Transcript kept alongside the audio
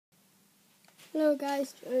Hello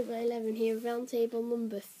guys, over 11 here, roundtable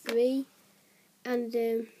number 3, and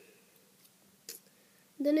I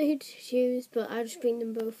don't know who to choose, but I'll just bring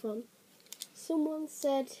them both on. Someone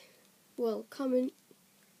said, comment,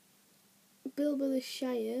 Bilbo the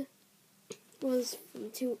Shire was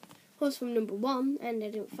from number 1, and I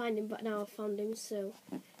didn't find him, but now I found him, so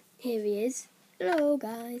here he is. Hello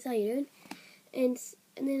guys, how you doing? And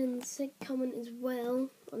then on the second comment as well,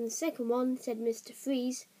 on the second one, said Mr.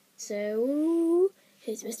 Freeze. So,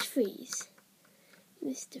 here's Mr. Freeze.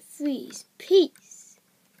 Mr. Freeze, peace.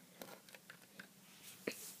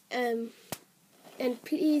 And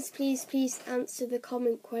please answer the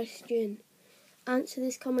comment question. Answer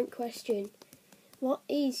this comment question. What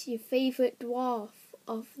is your favourite dwarf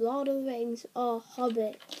of Lord of the Rings or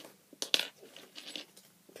Hobbit?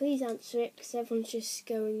 Please answer it, because everyone's just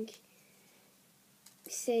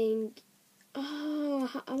saying,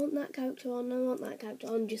 oh, I want that character on, I want that character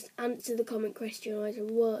on. Just answer the comment question, otherwise I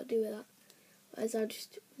won't do that. Otherwise I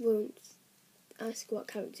just won't ask what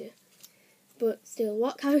character. But still,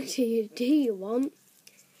 what character do you want?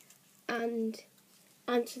 And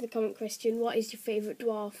answer the comment question, what is your favourite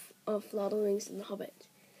dwarf of Lord of the Rings and the Hobbit?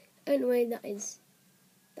 Anyway, that was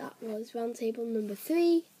roundtable number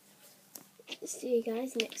 3. See you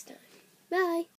guys next time. Bye!